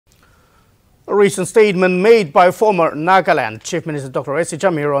A recent statement made by former Nagaland Chief Minister Dr. SC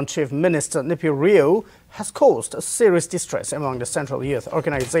Jamir on Chief Minister Neiphiu Rio has caused serious distress among the Central Youth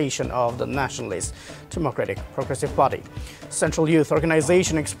Organization of the Nationalist Democratic Progressive Party. Central Youth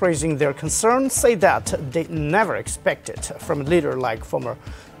Organization expressing their concern say that they never expected from a leader like former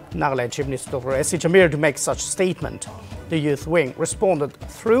Nagaland Chief Minister Dr. SC Jamir to make such statement. The youth wing responded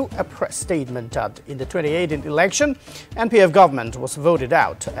through a press statement that in the 2018 election, NPF government was voted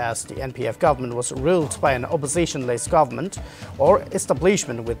out as the NPF government was ruled by an opposition-less government or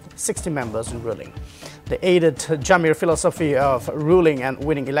establishment with 60 members in ruling. They aided Jamir philosophy of ruling and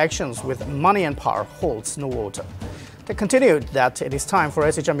winning elections with money and power holds no water. They continued that it is time for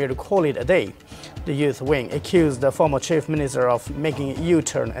SC Jamir to call it a day. The youth wing accused the former chief minister of making a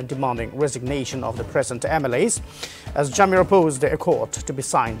U-turn and demanding resignation of the present MLAs, as Jamir opposed the accord to be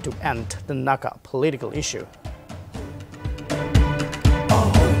signed to end the Naga political issue.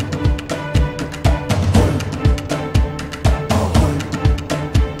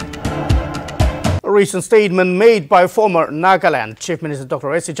 A recent statement made by former Nagaland Chief Minister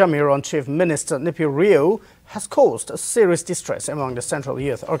Dr. SC Jamir on Chief Minister Neiphiu Rio has caused serious distress among the Central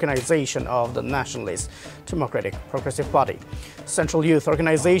Youth Organization of the Nationalist Democratic Progressive Party. Central Youth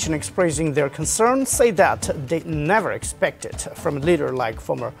Organization expressing their concern say that they never expected from a leader like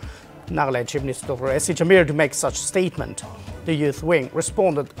former Nagaland Chief Minister Dr. SC Jamir to make such statement. The youth wing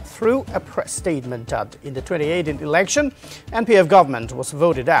responded through a press statement that in the 2018 election, NPF government was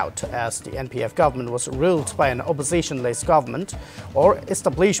voted out as the NPF government was ruled by an opposition-less government or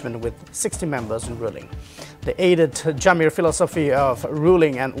establishment with 60 members in ruling. They aided Jamir philosophy of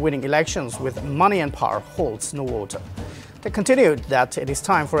ruling and winning elections with money and power holds no water. They continued that it is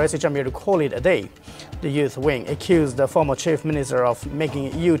time for SC Jamir to call it a day. The youth wing accused the former chief minister of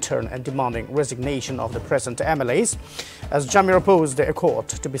making a U-turn and demanding resignation of the present MLAs, as Jamir opposed the accord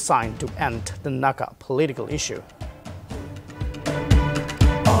to be signed to end the Naga political issue.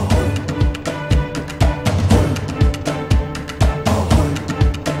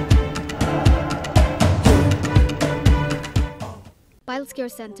 Piles Care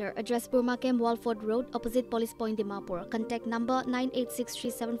Center, address Burma Camp Walford Road, opposite Police Point, Dimapur. Contact number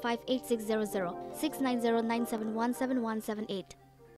 9863758600, 690-971-7178.